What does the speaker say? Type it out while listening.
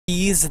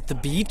Bees at the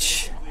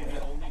beach. Basically,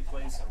 the only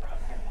place around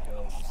here to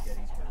go is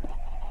Gettysburg.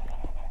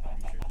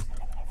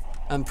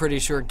 I'm pretty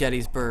sure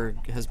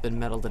Gettysburg has been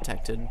metal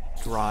detected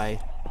dry.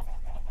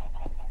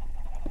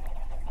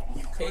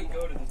 You could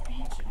go to the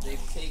beach and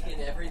They've taken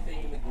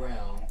everything in the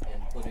ground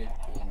and put it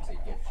into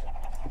gift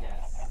shops.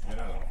 yes. You're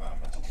not gonna find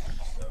much of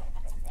this stuff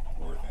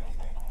worth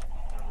anything.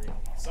 Not really.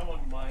 Someone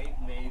might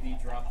maybe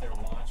drop their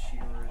watch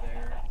here or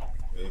there.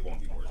 It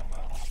won't be worth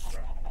much.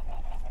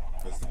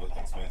 Because the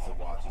expensive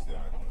watches, they're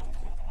not gonna lose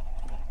it.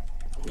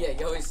 Yeah,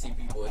 you always see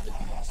people at the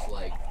beach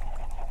like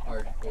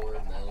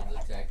hardcore metal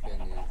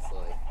detecting, and it's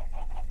like,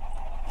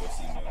 You'll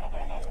see me on the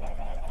radio one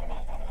day. I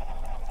mean, on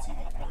a TV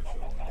commercial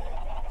one day.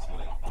 It's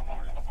like,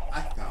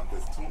 I found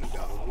this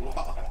 $20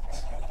 watch.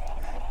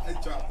 I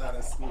dropped out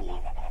of school.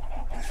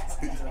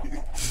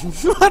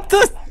 What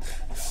the?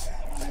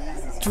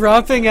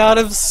 Dropping out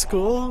of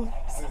school?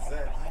 Since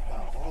then, I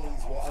found all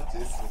these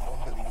watches with all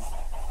these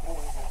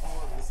coins and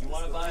all this. You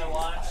want to buy a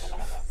watch?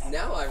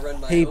 now I run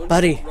my Hey, own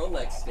buddy.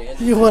 Rolex stand.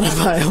 You want to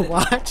buy a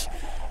watch?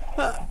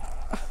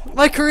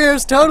 My career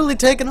is totally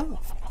taken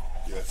off.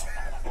 Yes.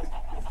 I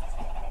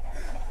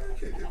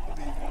can't believe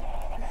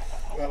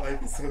it. My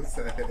life is so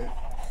sad.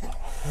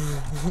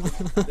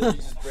 Then you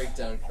just break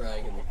down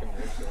crying in the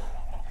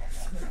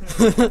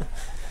commercial.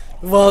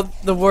 Well,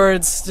 the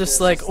words just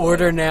They're like just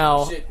order like,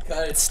 now. Shit,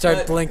 cut it, Start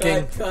cut,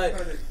 blinking.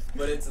 Cut.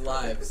 But it's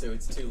live, so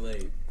it's too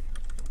late.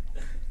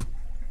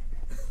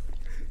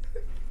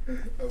 I'm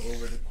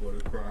over the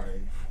quarter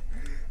crying.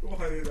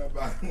 Why did I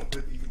buy one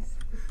of these?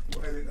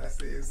 Why did I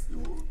stay in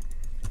school?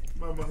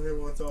 My mother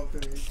won't talk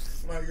to me.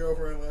 My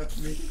girlfriend left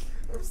me.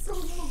 I'm so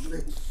lonely.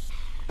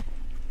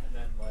 And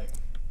then, like,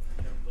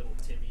 little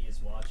Timmy is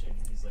watching,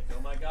 and he's like,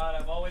 oh my god,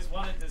 I've always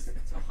wanted this to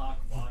hawk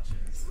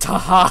watches.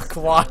 Tahawk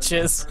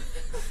watches.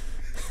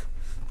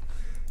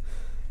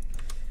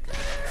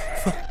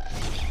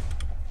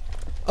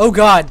 Oh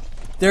god,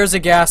 there's a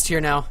ghast here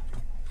now.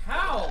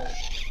 How?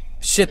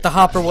 Shit, the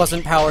hopper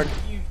wasn't powered.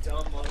 You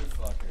dumb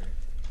motherfucker.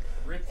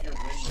 Rip your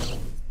window.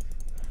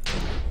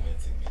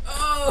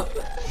 Oh!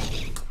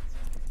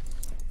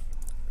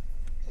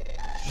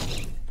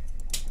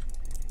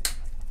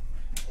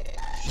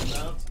 The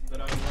amount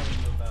that I'm telling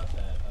you about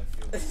that,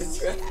 I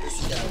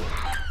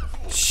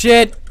feel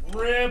Shit.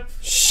 Rip!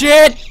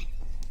 Shit.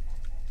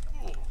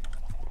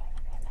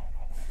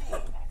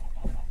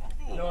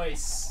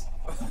 Nice.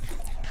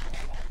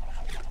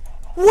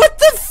 What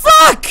the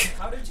fuck?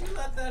 How did you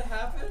let that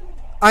happen?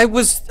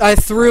 I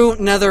threw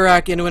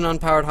netherrack into an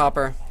unpowered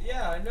hopper.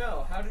 Yeah, I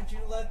know. How did you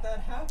let that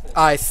happen?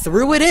 I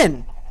threw it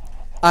in.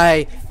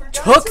 I forgot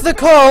took to the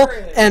coal power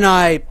it. and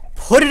I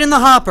put it in the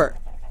hopper.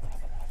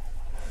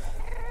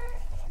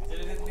 Did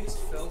it at least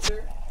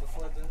filter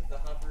before the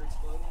hopper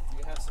exploded? Do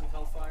you have some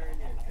hellfire in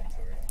your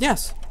inventory?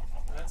 Yes.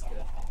 That's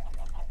good.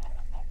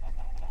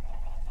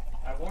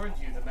 I warned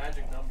you, the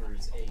magic number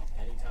is 8.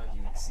 Anytime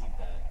you exceed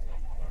that,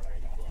 like, you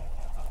already blow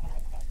up the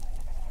hopper.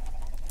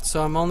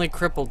 So I'm only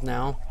crippled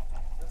now.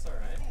 That's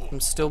alright. I'm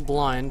still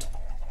blind.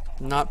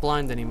 I'm not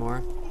blind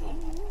anymore.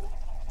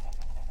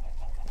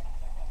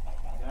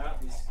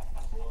 That was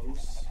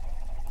close.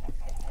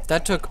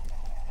 That took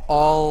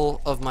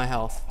all of my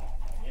health.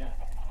 Yeah.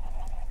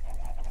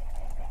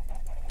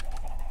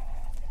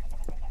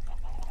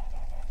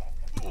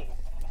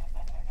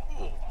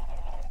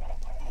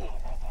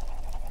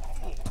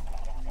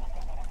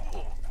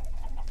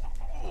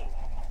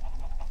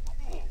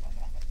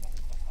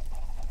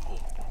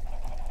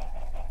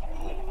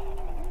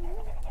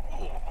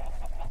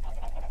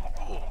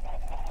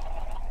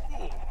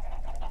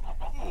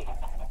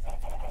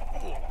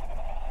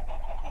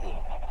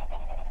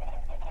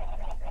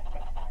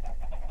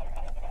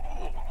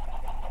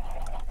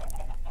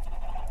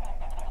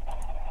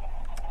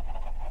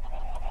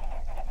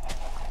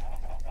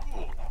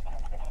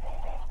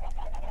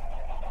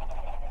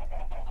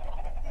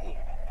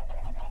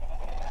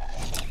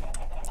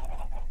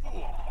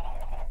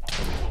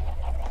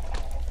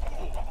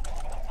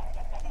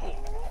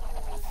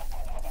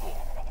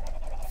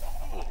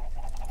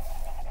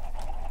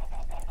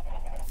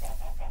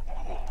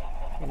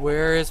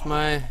 Where is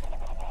my...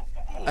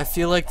 I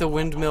feel like the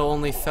windmill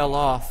only fell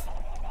off.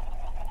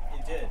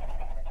 It did.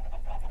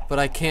 But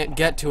I can't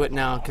get to it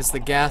now because the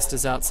ghast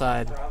is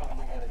outside.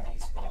 Probably got a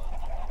despawn.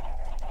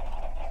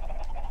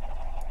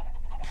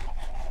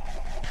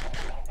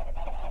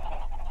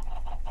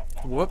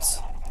 Whoops.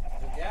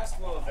 The gas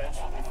will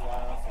eventually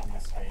fly off into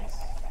space.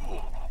 So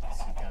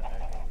you got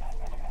that going for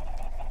you.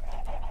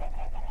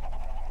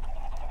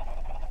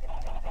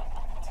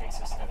 Takes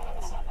a step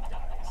outside,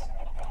 dies.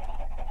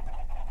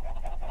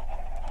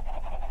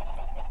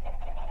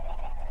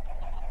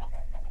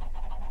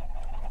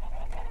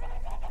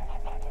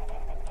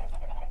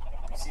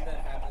 You see that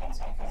happens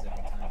because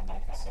every time you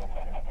make a solar,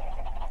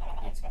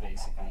 it's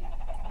basically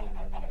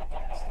literally a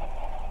gas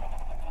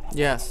lamp.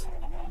 Yes.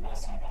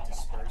 Unless you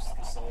disperse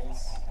the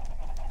souls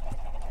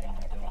and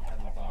you don't have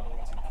a bottle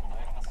to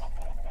collect.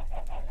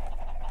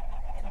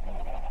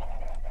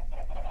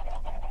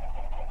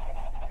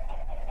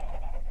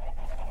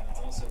 And that's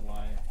also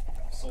why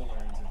soul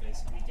urns are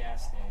basically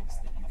gas eggs.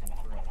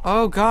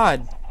 Oh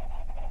god.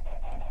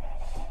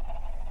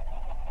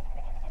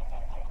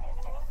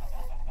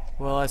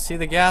 Well, I see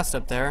the gas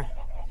up there.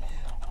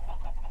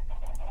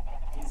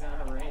 He's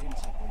out of range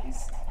at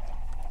least.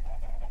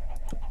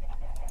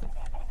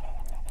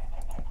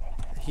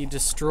 He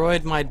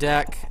destroyed my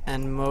deck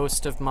and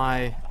most of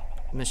my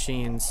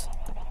machines.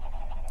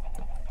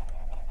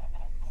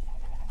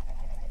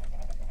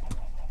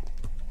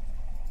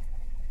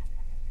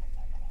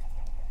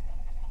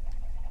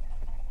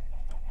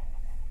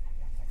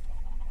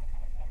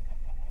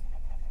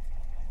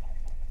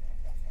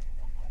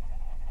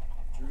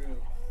 Drew,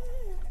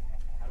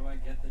 how do I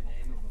get the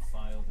name of a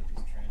file that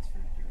was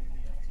transferred during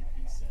the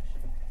FTP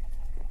session?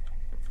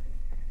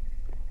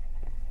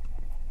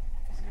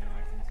 Because, you know, I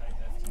can type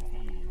FTP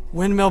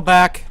Windmill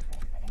back.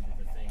 into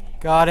the thingy,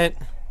 Got it.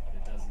 but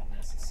it doesn't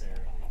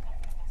necessarily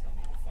tell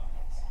me the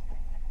files.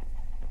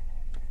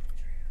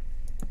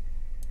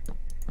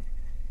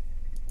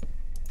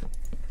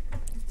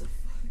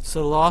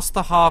 So lost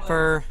the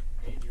hopper.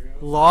 Hey, Drew.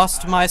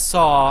 Lost my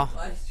saw.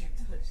 Why did you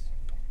touch?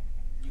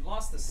 You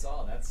lost the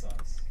saw, that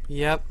sucks.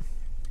 Yep.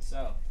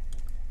 So,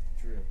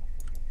 Drew.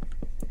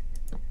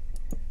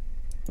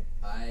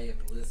 I am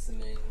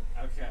listening.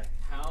 Okay,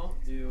 how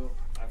do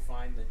I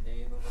find the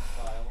name of a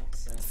file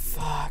sent via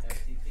Fuck.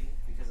 FTP?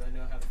 Because I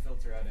know how to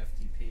filter out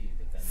FTP,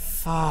 but then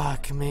that's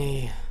Fuck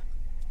me.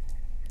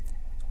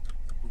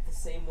 The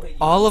same way you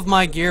All of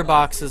my listen to the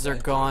gearboxes are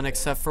podcast. gone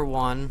except for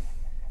one.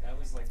 that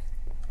was like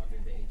under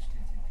the HTTP.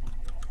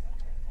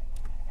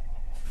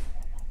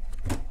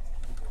 Oh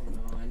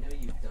no, I know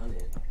you've done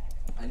it.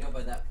 I know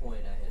by that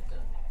point I had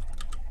done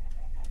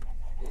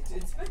it.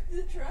 Inspect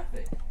the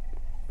traffic.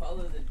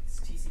 Follow the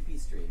TCP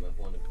stream of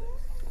one of those.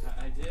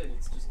 I did.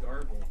 It's just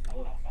garbled.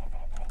 Look.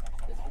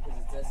 That's because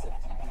it's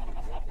SFTP, isn't it?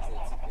 Is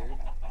that secured?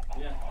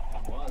 Yeah,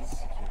 it was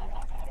secured.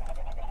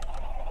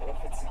 Well, if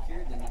it's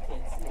secured, then you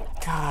can't see it.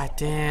 God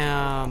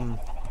damn. It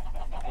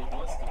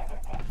was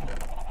decrypted.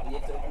 And you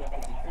have to open up the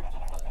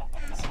decrypted file.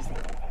 This is the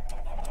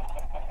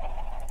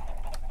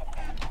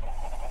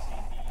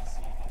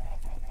CPC.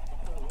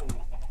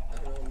 I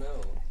don't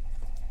know.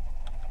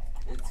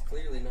 It's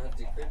clearly not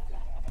decrypted.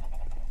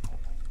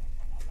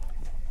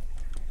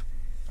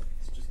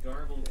 It's just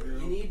garbled, Drew.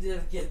 You need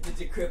to get the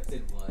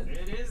decrypted one.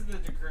 It is the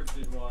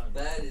decrypted one.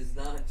 That is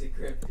not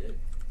decrypted.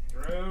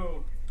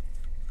 Drew.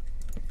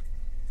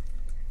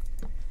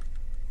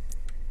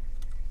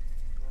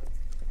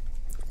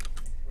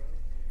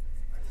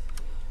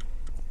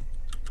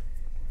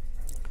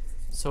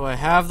 So I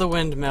have the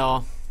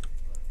windmill,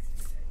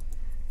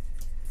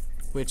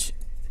 which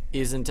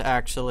isn't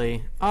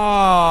actually... Oh,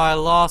 I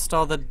lost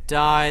all the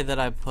dye that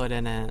I put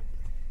in it.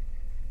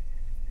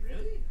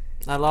 Really?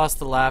 I lost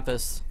the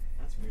lapis.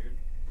 That's weird.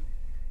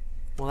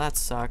 Well, that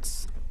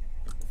sucks.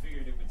 I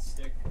figured it would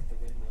stick with the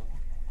windmill.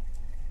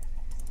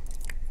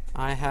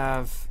 I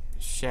have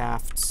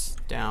shafts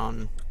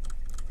down.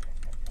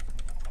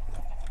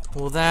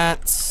 Well,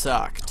 that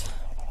sucked.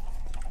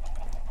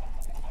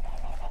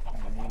 My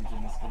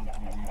engine is going to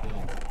be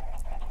rebuilt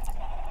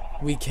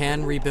We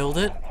can rebuild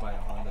it? by a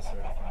Honda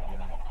certified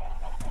guy.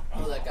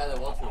 Oh, that guy that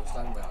Walter was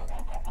talking about.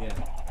 Yeah,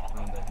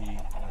 Honda.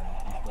 He's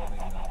building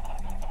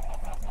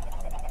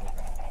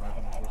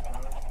 500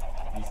 horsepower.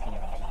 He's going to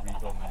just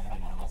rebuild my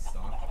engine in all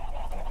stock,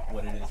 like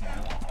what it is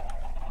now,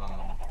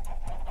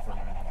 for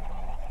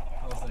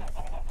 $900. I was like,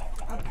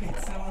 I paid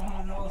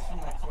 $700 for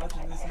my clutch,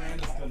 and this man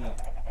is gonna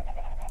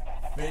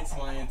fix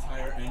my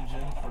entire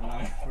engine for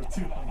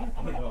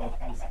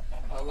 $200.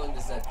 How long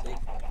does that take?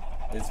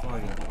 It's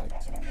probably gonna be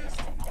like 2 years.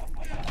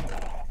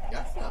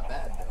 That's not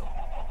bad, though.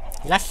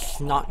 That's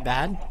not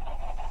bad.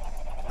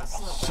 That's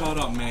not bad. Shut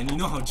up, man. You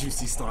know how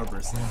juicy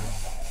Starburst is.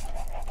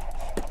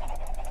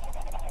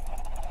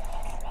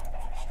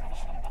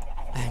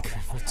 Anger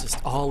was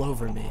just all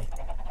over me.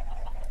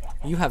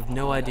 You have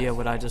no idea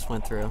what I just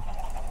went through.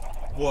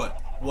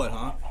 What? What,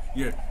 huh?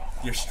 You're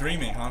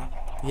streaming, huh?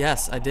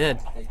 Yes, I did.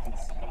 They can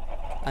see you.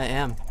 I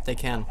am. They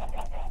can.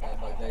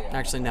 But they are.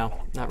 Actually, no.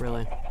 Not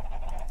really.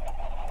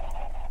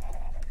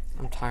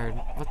 I'm tired.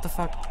 What the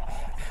fuck?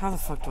 How the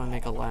fuck do I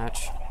make a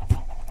latch?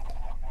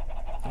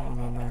 I don't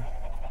remember.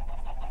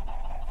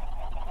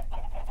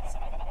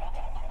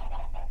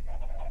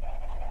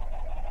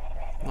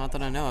 Not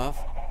that I know of.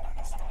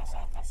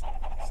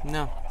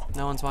 No.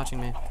 No one's watching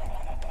me.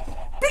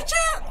 Bitch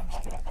out! I'm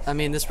just kidding. I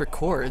mean, this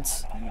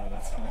records. I know,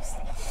 that's nice.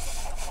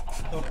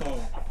 Oh.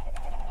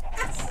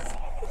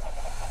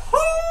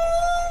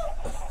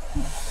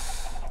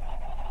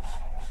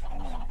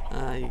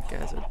 You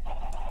guys are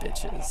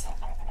bitches.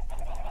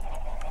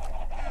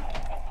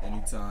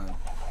 Anytime.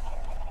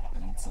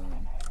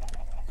 Anytime.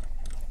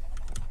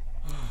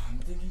 I'm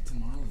thinking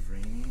tomorrow's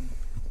raining.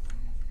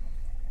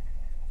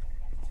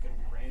 It's gonna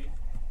be raining.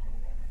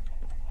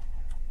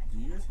 Do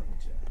you guys have a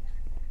jack?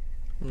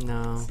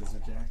 No.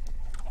 Scissor jack?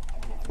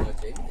 No,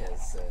 Jamie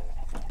has.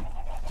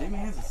 Jamie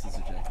has a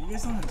scissor jack. You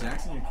guys don't have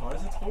jacks in your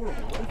cars? It's horrible.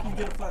 What if you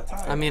get a flat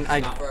tire? I mean,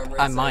 Not for our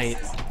I might.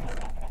 sizes.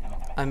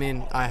 I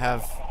mean, I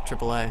have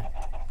AAA.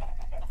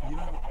 You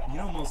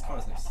know most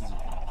cars have scissor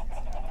jacks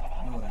inside.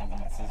 You know what I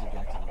mean? Scissor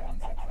jacks are the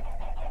ones that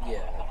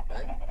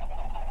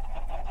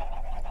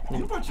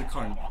You bought your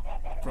car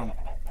from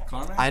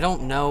CarMax? I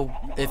don't know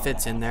if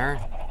it's in there.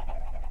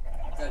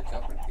 It's got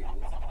jumper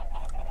cables.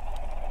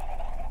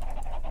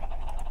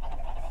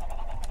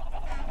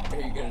 Are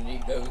you gonna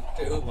need those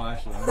too? Well,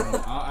 actually,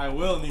 I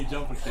will need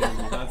jumper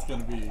cables. That's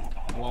gonna be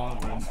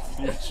longer in the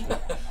future.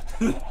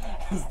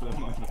 Because the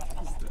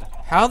motherfucker's dead.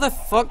 How the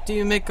fuck do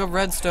you make a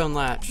redstone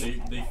latch?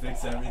 They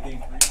fix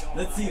everything.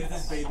 Let's see if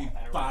this baby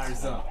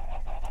fires up.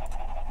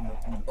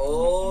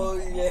 Oh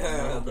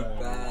yeah, No the battery.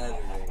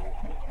 battery.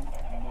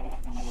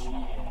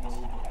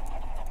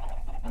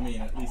 I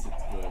mean, at least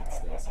it's good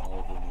still. So all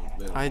of them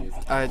literally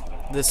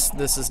is a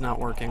This is not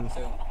working.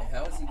 So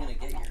how is he gonna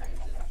get your engine?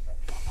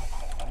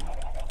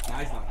 Nah,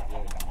 he's not good.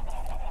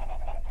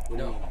 What do you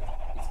No, mean?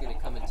 he's gonna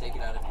come and take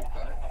it out of your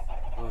car.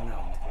 Oh no,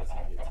 I'm supposed to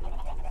get to it.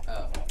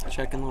 Oh,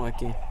 Checking the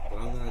wiki. But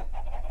I'm gonna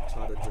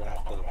try to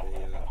draft up a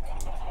contract.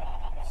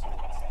 So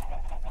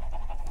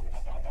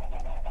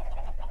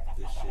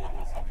this shit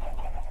is my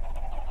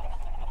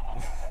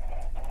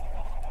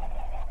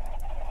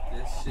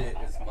this shit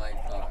is my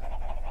car.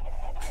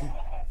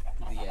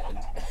 The end.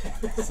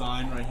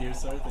 sign right here,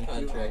 sir. Thank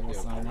Contract you. I will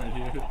sign right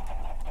here.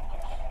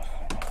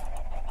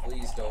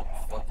 Please don't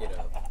fuck it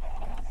up.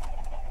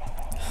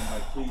 And by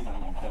please, I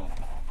mean don't.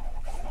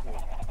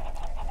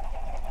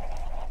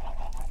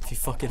 If you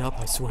fuck it up,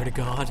 I swear to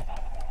God.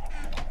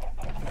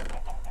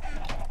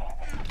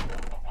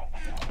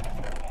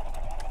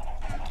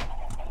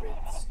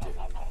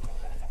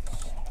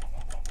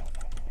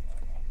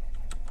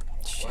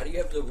 Why do you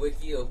have the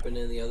wiki open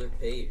in the other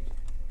page?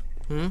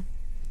 Hmm?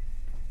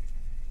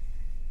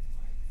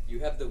 You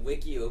have the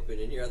wiki open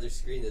in your other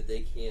screen that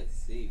they can't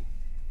see.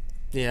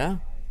 Yeah?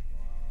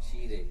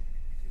 Cheating.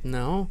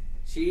 No?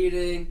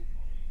 Cheating!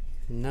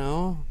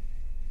 No?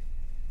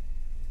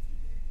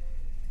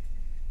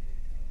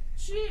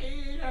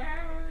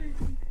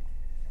 Cheating!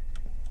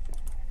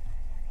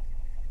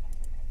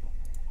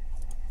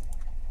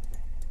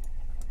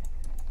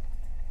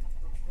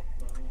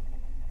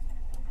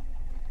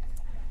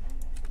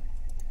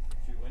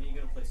 Shoot, when are you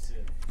gonna play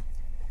Civ?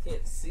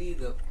 Can't see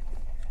the.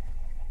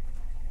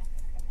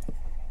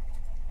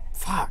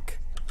 Fuck.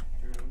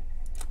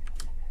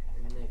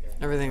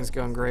 Everything's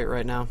going great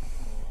right now.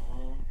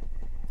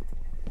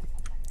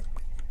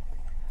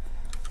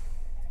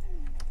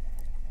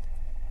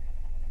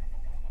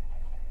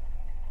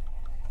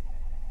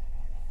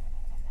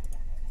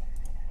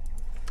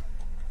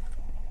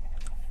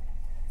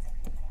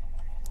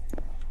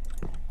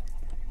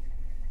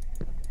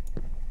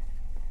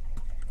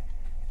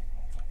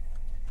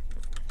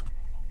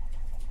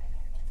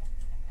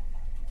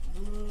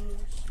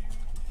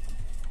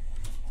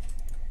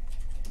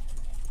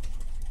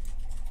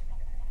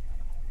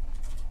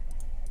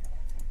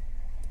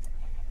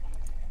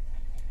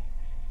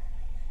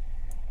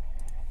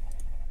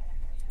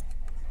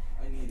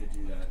 I need to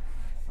do that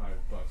 $5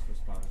 for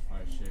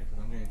Spotify shit because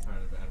I'm getting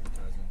tired of the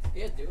advertisements.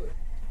 Yeah, do it.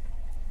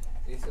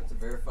 You just have to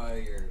verify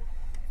your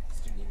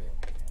student email.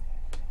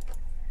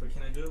 But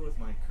can I do it with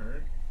my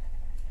current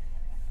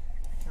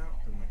account?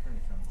 Because my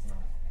current account is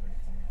not linked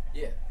to me.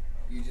 Yeah.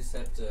 You just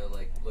have to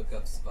like look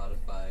up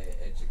Spotify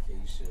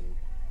education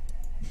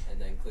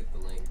and then click the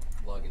link,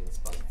 log into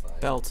Spotify.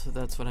 Belt,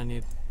 that's what I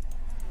need.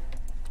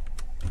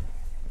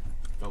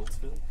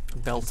 Beltsville?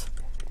 Belt.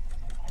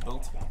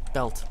 Beltsville?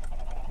 Belt.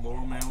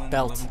 Laurel, Maryland,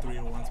 Belt.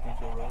 11301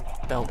 Springfield Road.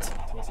 Belt.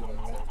 Tulsa,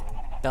 Illinois.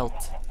 Belt.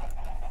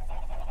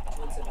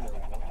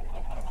 1701.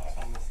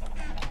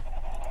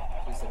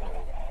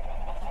 2701.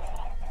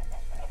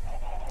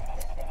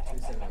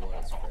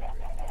 2701 is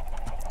Frederick.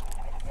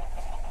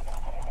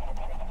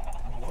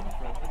 I'm going to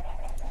Frederick.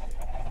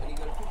 When are you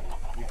going to Frederick?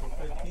 April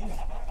 15th.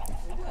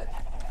 For what?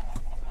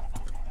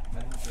 I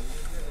didn't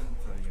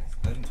tell you guys.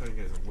 I didn't tell you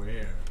guys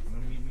where. I'm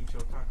going to meet Michio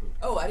Kaku.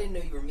 Oh, I didn't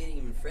know you were meeting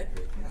him in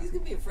Frederick. He's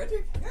going to be in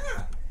Frederick?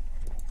 Yeah!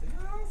 Isn't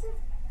that awesome?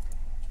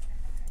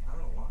 I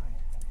don't know why.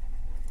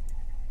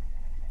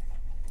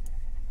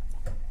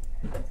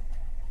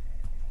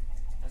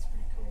 That's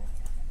pretty cool.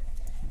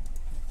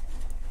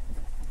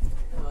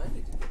 No, I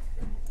need to go to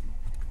Frederick.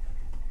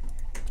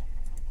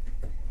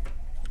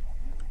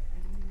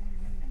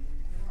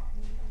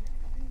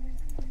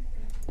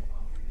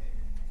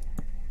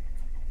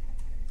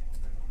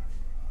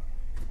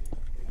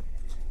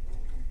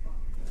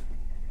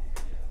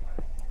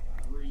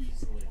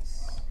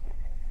 Breezeless.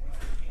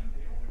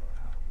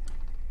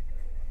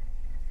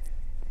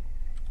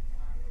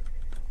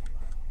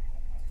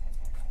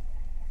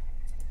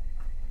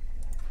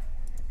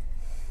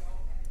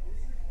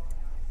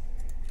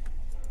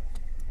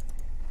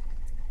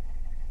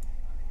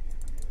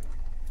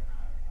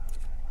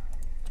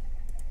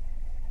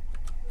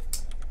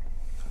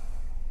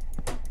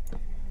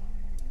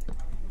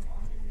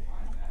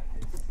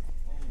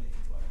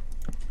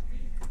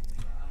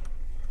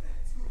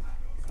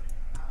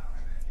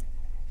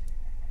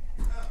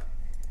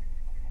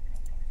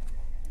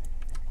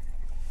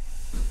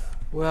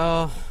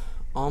 Well,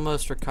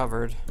 almost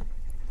recovered.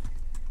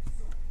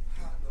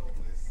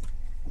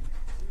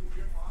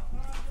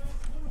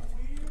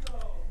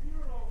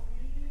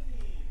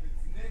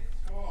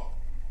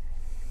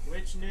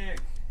 Which Which Nick?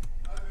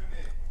 Other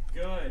Nick.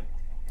 Good.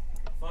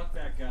 Fuck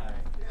that guy.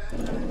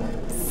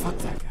 Fuck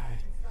that guy.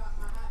 Stop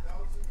my hot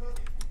dogs from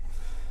cooking.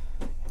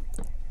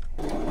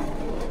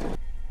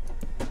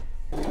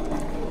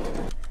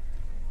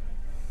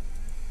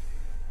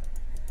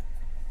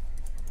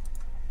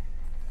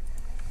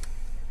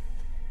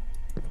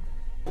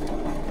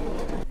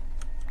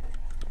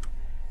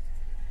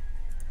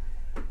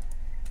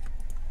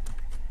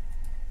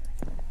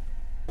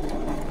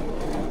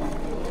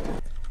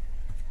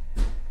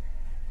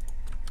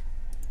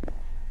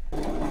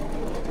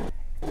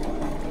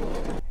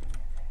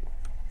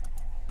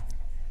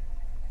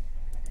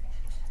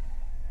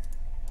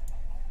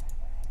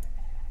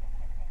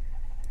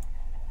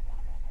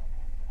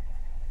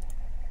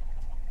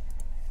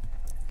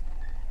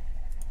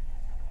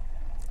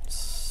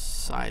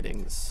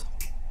 Sidings.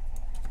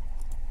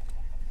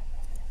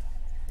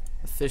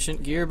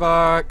 Efficient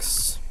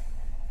gearbox.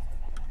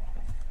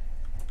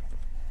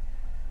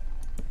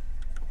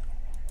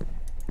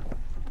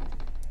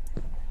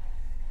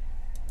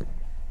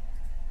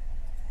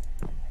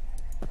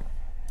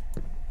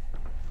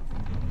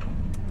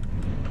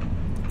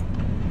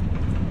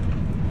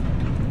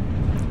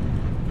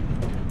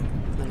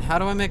 Then how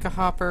do I make a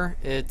hopper?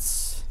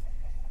 It's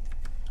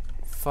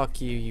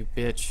fuck you, you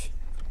bitch.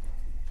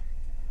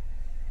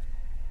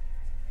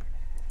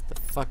 The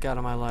fuck out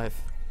of my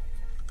life.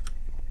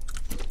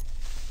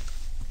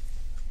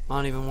 I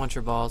don't even want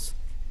your balls.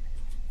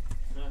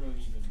 I don't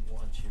even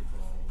want your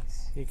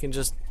balls. You can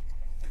just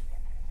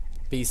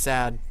be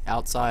sad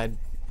outside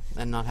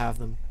and not have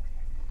them.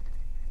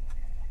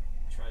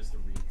 Tries to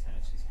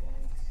reattach his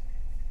balls.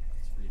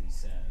 It's really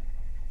sad.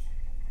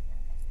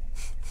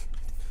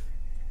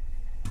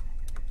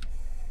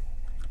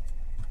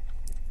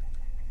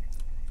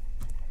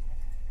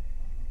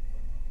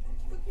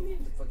 What do you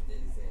mean the fuck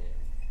is that?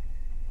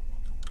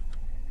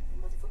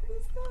 Motherfucker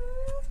is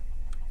that?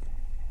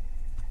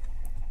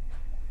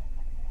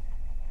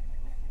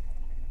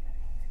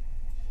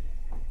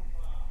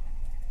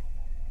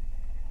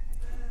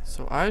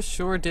 So I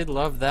sure did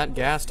love that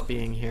Gast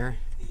being here.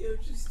 Theo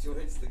just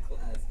joins the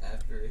class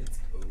after it's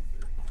over.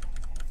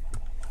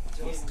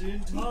 Just in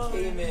He time.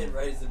 came in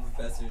right as the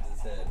professor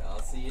just said,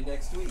 "I'll see you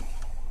next week."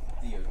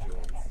 Theo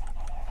joins.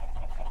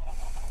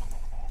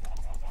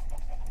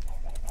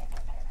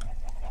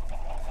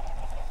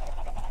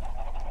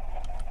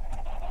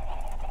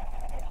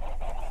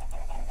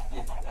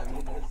 Yeah, I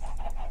mean, that's...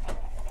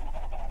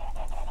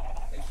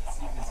 I guess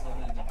he just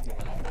wanted to be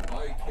like,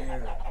 I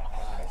care,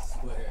 I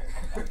swear.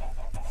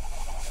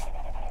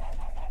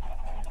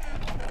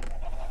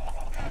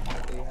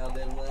 Hey, how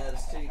them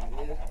lads treating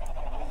you?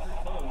 Pretty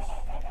close.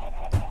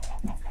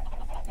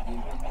 You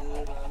doing pretty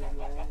good on them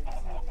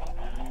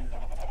lads?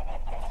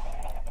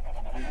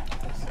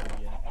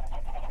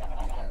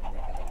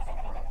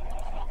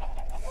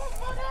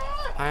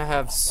 I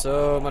have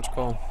so much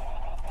coal.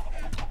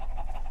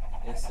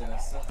 Yes, sir.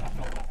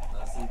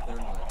 I seen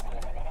Thermite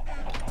today.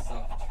 I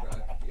saw the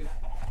truck.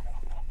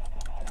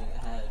 And it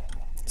had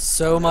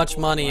So much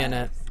rebel money in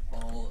it.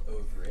 flags all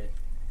over it.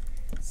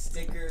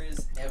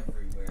 Stickers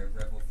everywhere,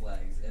 rebel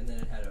flags, and then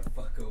it had a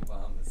 "fuck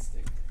Obama"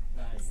 sticker.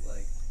 It's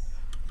like,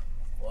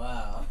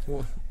 wow.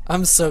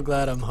 I'm so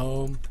glad I'm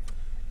home.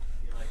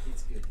 You're like,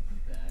 it's good to be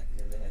back.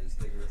 And they had a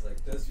sticker. It's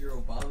like, does your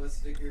Obama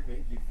sticker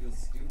make you feel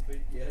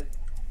stupid yet?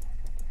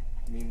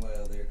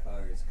 Meanwhile, their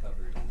car is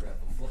covered in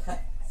rebel flag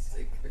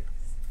stickers.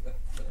 What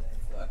the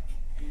fuck?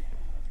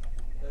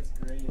 That's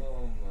great.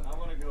 Oh my I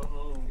want to go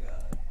home.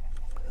 god.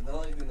 The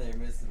only thing they're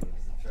missing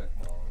was the truck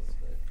balls,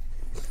 but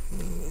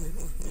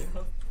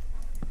Yep.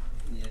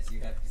 yes, you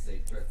have to say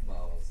truck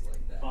balls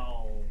like that.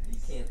 Balls. You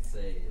can't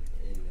say it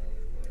any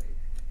other way.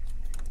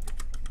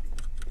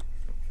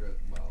 Truck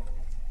balls.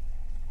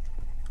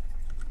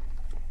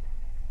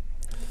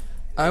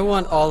 I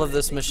want all of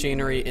this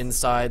machinery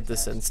inside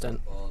this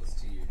instant. Balls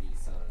to your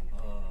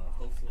Nissan.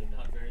 Hopefully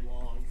not very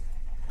long.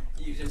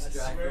 You I just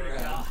drive swear to around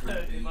God, for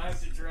if I have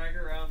to weeks. drag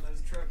around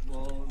those truck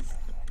balls,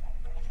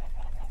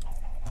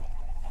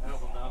 that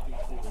will not be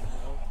cool,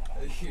 no?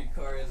 Your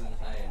car isn't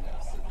high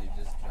enough, so they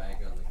just drag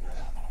on the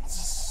ground.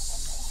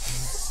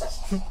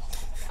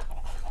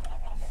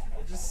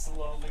 It just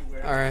slowly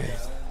wears Alright.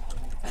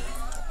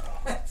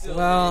 down. Till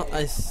Well, they-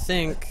 I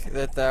think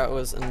that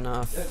was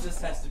enough It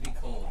just has to be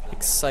cold. then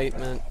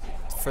excitement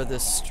for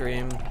this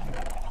stream.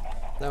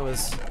 That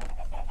was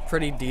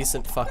pretty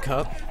decent fuck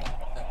up.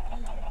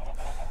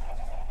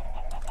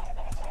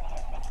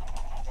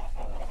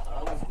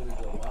 I was gonna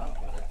go out,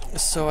 but I think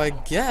So I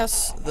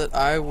guess that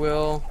I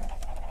will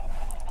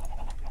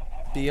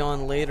be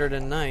on later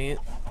tonight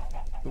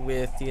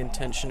with the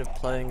intention of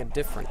playing a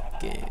different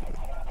game.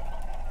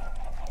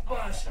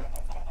 Basha.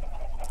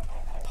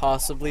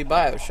 Possibly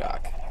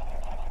BioShock.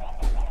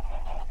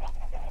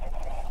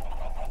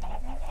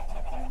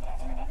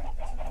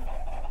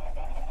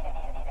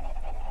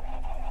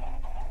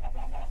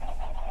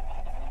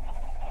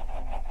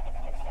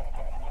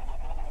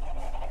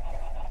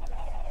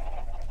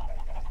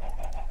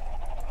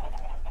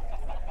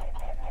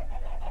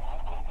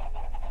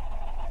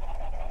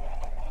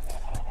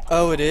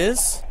 Oh, it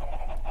is?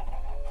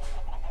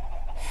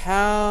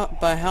 How,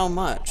 by how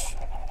much?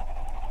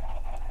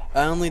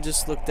 I only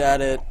just looked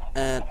at it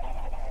at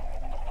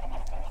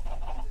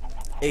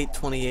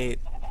 8:28.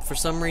 For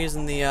some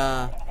reason the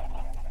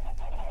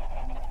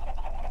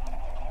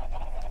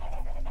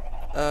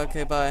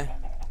okay, bye.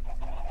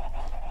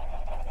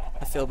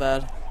 I feel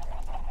bad.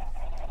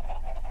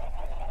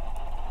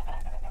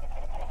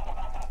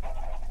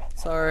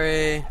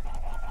 Sorry.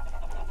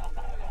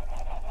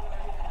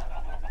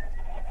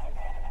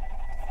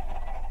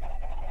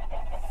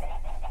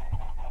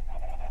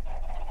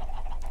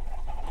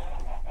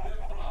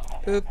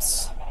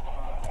 Oops.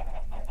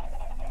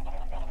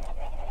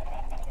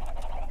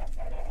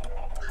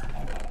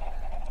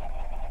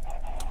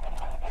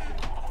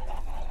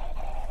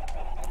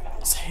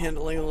 Just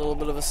handling a little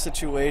bit of a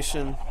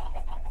situation.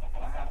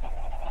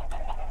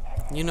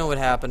 You know what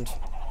happened.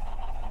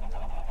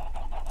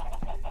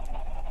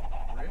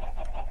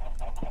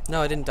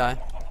 No, I didn't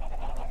die.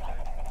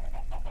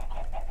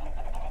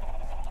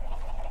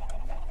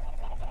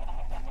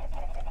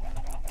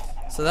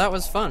 So that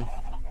was fun.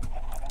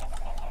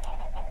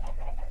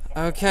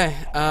 Okay,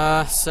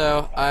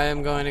 so I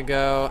am going to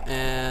go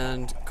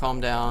and calm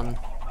down.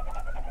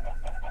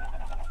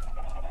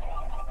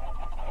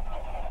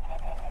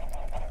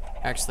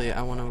 Actually,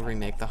 I want to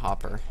remake the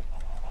hopper.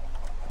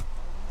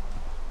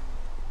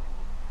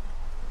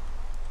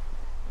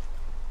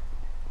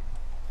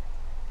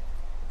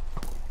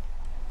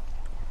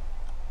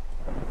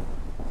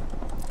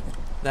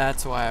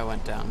 That's why I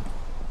went down.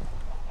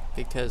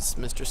 Because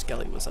Mr.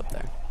 Skelly was up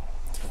there.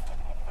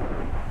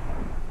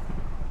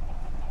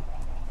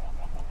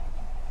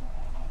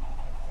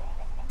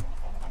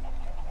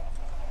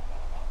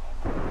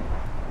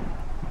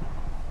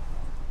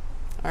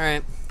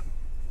 Alright.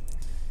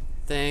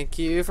 Thank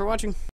you for watching.